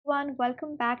everyone,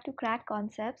 welcome back to Crack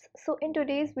Concepts. So in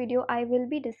today's video I will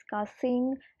be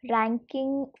discussing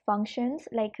ranking functions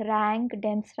like rank,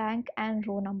 dense rank and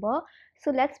row number.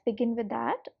 So let's begin with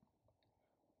that.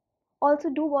 Also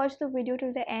do watch the video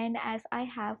till the end as I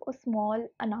have a small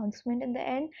announcement in the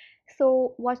end.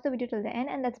 So watch the video till the end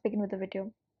and let's begin with the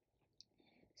video.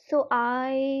 So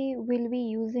I will be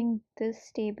using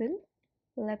this table.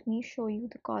 Let me show you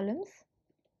the columns.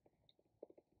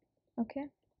 Okay.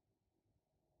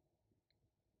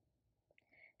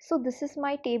 So this is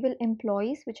my table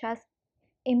employees, which has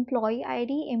employee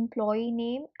ID, employee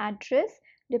name, address,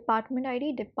 department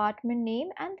ID, department name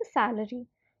and the salary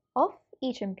of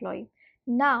each employee.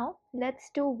 Now let's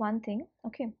do one thing.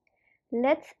 Okay,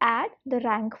 let's add the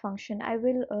rank function. I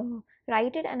will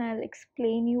write it and I'll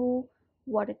explain you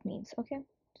what it means. Okay,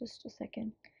 just a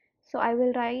second. So I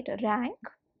will write rank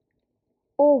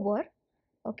over,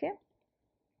 okay,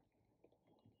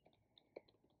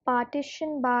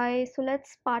 partition by, so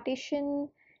let's partition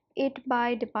it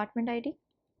by department ID.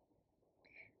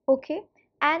 Okay,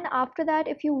 and after that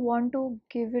if you want to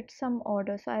give it some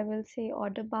order, so I will say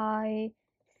order by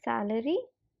salary,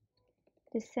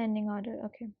 descending order.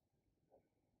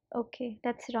 Okay,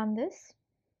 let's run this.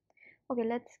 Okay,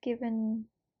 let's give an,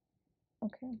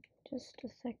 okay, just a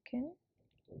second.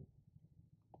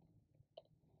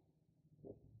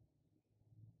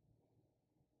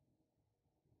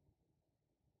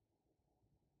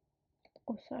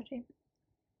 Oh sorry,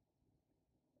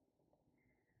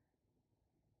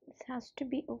 this has to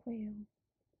be over here.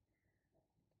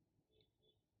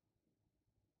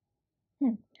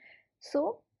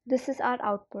 So this is our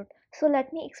output. So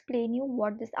let me explain you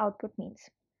what this output means.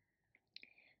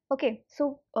 Okay,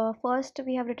 so first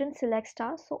we have written select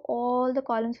star, so all the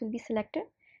columns will be selected.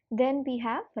 Then we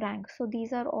have rank, so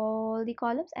these are all the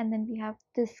columns, and then we have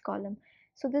this column.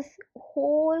 So this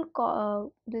whole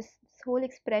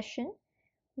expression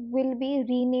will be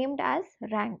renamed as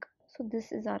rank. So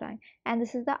this is our rank, and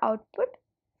this is the output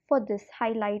for this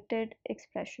highlighted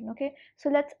expression. Okay, so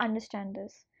let's understand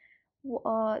this.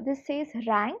 This says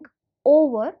rank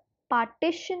over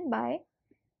partition by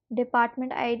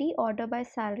department ID, order by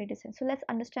salary descent. So let's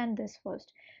understand this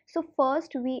first. So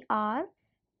first we are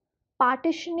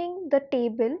partitioning the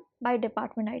table by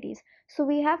department IDs. So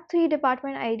we have three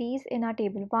department IDs in our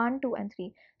table, 1, 2 and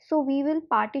 3. So we will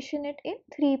partition it in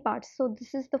three parts. So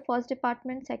this is the first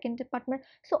department, second department.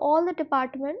 So all the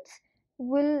departments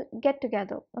will get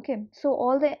together. Okay, so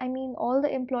all the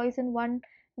employees in one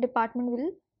department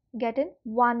will get in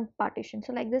one partition.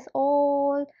 So like this,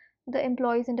 all the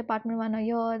employees in department 1 are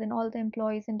here, then all the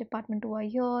employees in department 2 are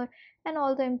here, and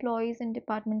all the employees in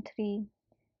department 3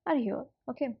 are here.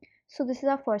 Okay, so this is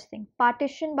our first thing,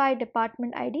 partition by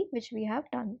department ID, which we have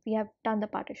done the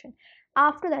partition.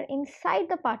 After that, inside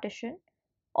the partition,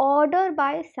 order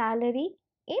by salary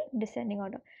in descending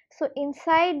order. So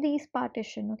inside these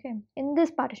partition, okay, in this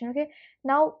partition, okay,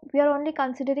 now we are only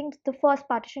considering the first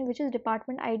partition, which is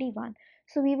department ID 1.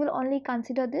 So we will only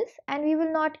consider this and we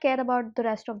will not care about the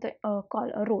rest of the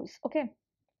rows. Okay,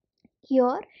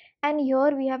 here and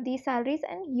here we have these salaries,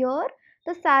 and here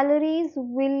the salaries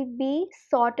will be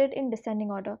sorted in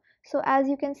descending order. So as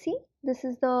you can see, this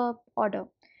is the order.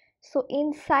 So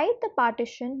inside the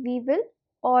partition we will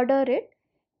order it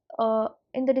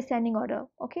in the descending order.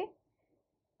 Okay,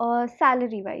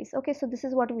 salary wise. Okay, so this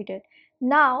is what we did.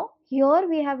 Now here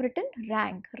we have written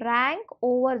rank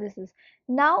over this is,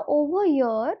 now over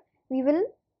here we will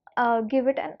give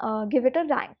it a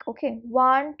rank. Okay,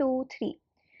 1 2 3.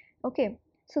 Okay,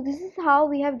 so this is how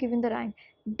we have given the rank.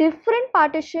 Different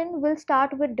partition will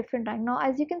start with different rank. Now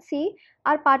as you can see,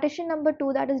 our partition number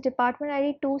 2, that is department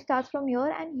ID 2, starts from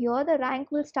here, and here the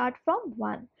rank will start from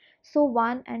 1. So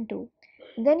 1 and 2.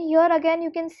 Then here again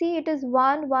you can see it is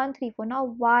 1 1 3 4. Now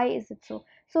why is it so?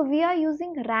 So we are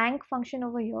using rank function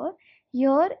over here.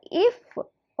 Here if,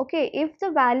 okay, if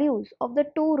the values of the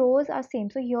two rows are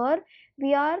same, so here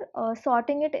we are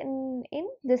sorting it in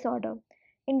this order,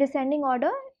 in descending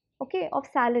order, okay, of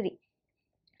salary.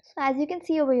 So as you can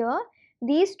see over here,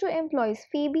 these two employees,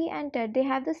 Phoebe and Ted, they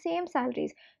have the same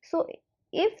salaries. So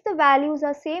if the values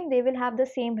are same, they will have the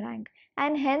same rank,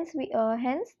 and hence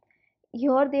hence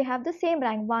here they have the same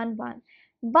rank, 1 1.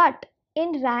 But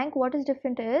in rank, what is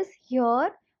different is here,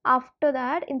 after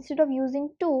that, instead of using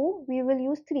 2, we will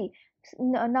use 3.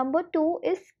 Number 2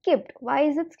 is skipped. Why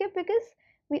is it skipped? Because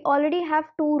we already have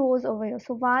two rows over here.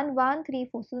 So 1 1 3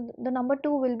 4. So the number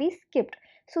 2 will be skipped.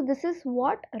 So this is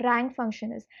what rank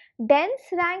function is. Dense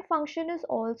rank function is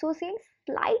also same,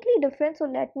 slightly different. So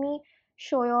let me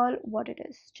show you all what it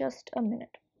is. Just a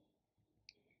minute.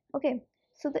 Okay,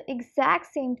 so the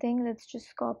exact same thing, let's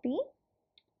just copy.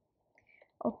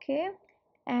 Okay,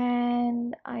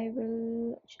 and I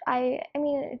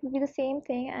mean it will be the same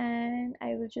thing, and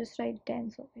I will just write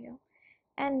dense over here.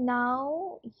 And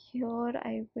now here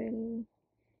I will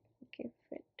give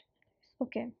it.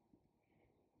 Okay,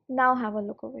 now have a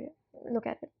look over here. Look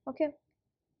at it. Okay.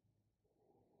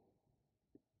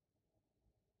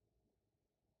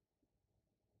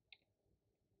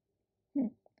 Hmm.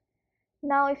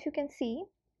 Now if you can see,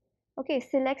 okay,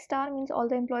 select star means all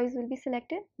the employees will be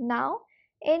selected. Now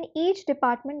in each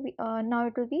department, now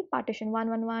it will be partition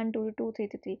 111, 2 2 3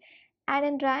 3 3. And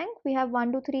in rank, we have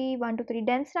 1 2 3 1 2 3.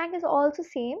 Dense rank is also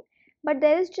same, but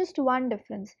there is just one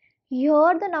difference.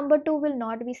 Here the number 2 will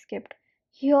not be skipped.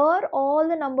 Here all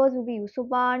the numbers will be used. So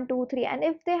 1 2 3, and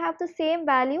if they have the same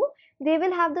value, they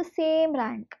will have the same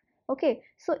rank. Okay,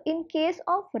 so in case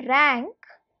of rank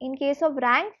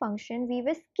function, we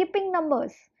were skipping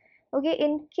numbers. Okay,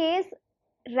 in case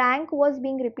rank was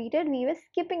being repeated, we were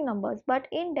skipping numbers, but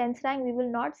in dense rank we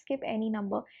will not skip any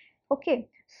number. Okay,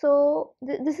 so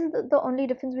this is the only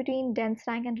difference between dense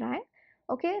rank and rank.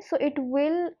 Okay, so it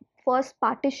will first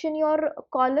partition your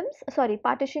columns, sorry,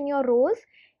 partition your rows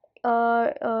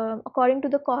according to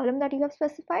the column that you have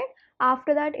specified.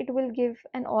 After that it will give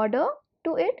an order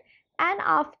to it, and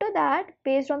after that,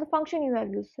 based on the function you have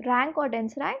used, rank or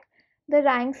dense rank, the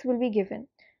ranks will be given.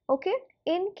 Okay,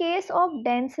 in case of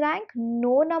dense rank,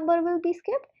 no number will be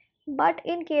skipped, but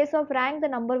in case of rank, the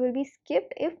number will be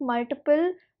skipped if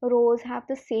multiple rows have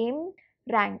the same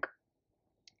rank.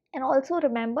 And also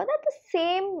remember that the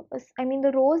same, I mean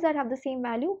the rows that have the same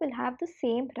value will have the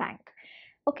same rank.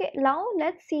 Okay, now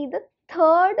let's see the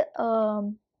third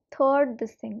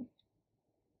this thing,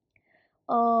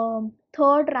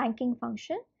 third ranking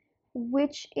function,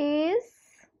 which is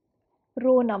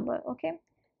row number. Okay,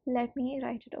 let me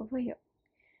write it over here.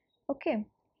 Okay,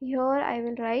 here I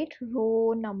will write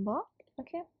row number.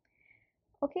 Okay,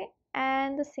 okay,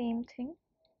 and the same thing.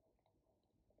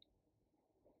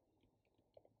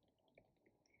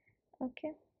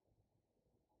 Okay,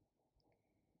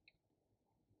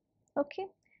 okay,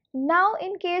 now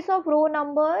in case of row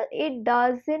number, it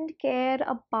doesn't care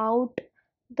about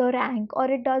the rank, or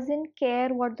it doesn't care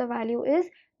what the value is.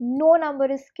 No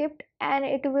number is skipped, and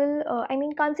it will I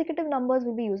mean consecutive numbers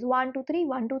will be used, 1 2 3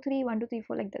 1 2 3 1 2 3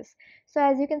 4, like this. So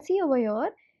as you can see over here,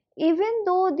 even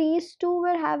though these two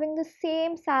were having the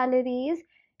same salaries,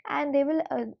 and they will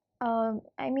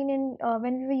I mean in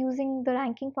when we were using the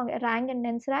rank and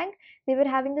dense rank, they were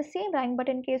having the same rank. But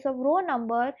in case of row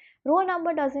number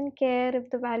doesn't care if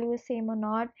the value is same or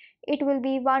not. It will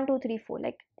be 1 2 3 4,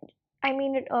 like I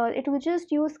mean it will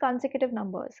just use consecutive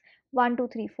numbers, 1 2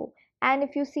 3 4. And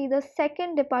if you see the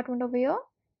second department over here,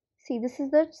 see this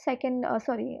is the second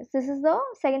sorry, this is the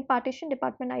second partition,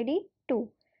 department ID 2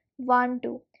 1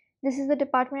 2. This is the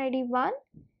department ID 1.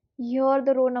 Here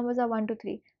the row numbers are 1 2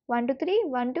 3 1 2 3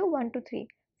 1 2 1 2 3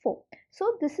 4.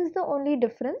 So this is the only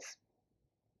difference.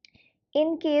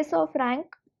 In case of rank,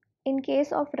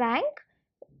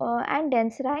 and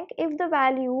dense rank, if the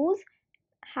values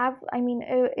have, I mean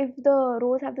if the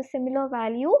rows have the similar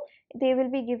value, they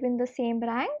will be given the same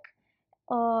rank,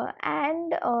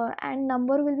 and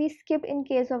number will be skipped in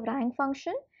case of rank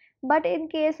function. But in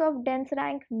case of dense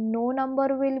rank, no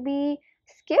number will be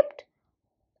skipped,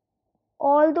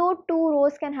 although two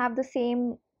rows can have the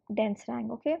same dense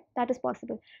rank. Okay, that is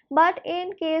possible. But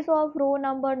in case of row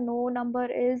number, no number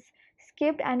is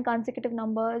skipped and consecutive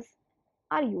numbers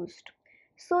are used.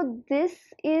 So this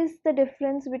is the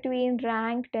difference between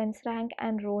rank, dense rank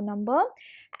and row number.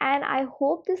 And I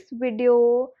hope this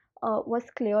video was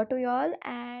clear to you all.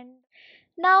 And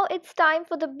now it's time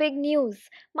for the big news.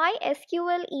 My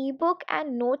SQL ebook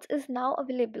and notes is now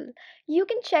available. You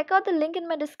can check out the link in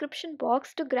my description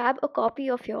box to grab a copy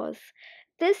of yours.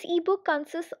 This ebook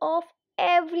consists of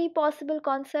every possible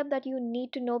concept that you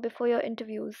need to know before your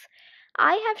interviews.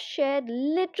 I have shared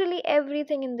literally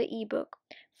everything in the ebook,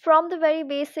 from the very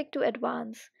basic to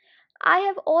advanced. I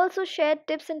have also shared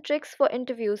tips and tricks for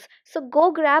interviews, so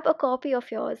go grab a copy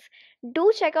of yours.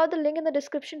 Do check out the link in the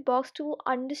description box to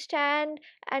understand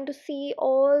and to see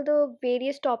all the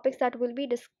various topics that will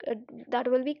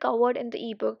be covered in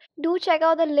the ebook. Do check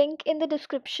out the link in the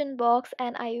description box,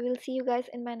 and I will see you guys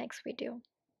in my next video.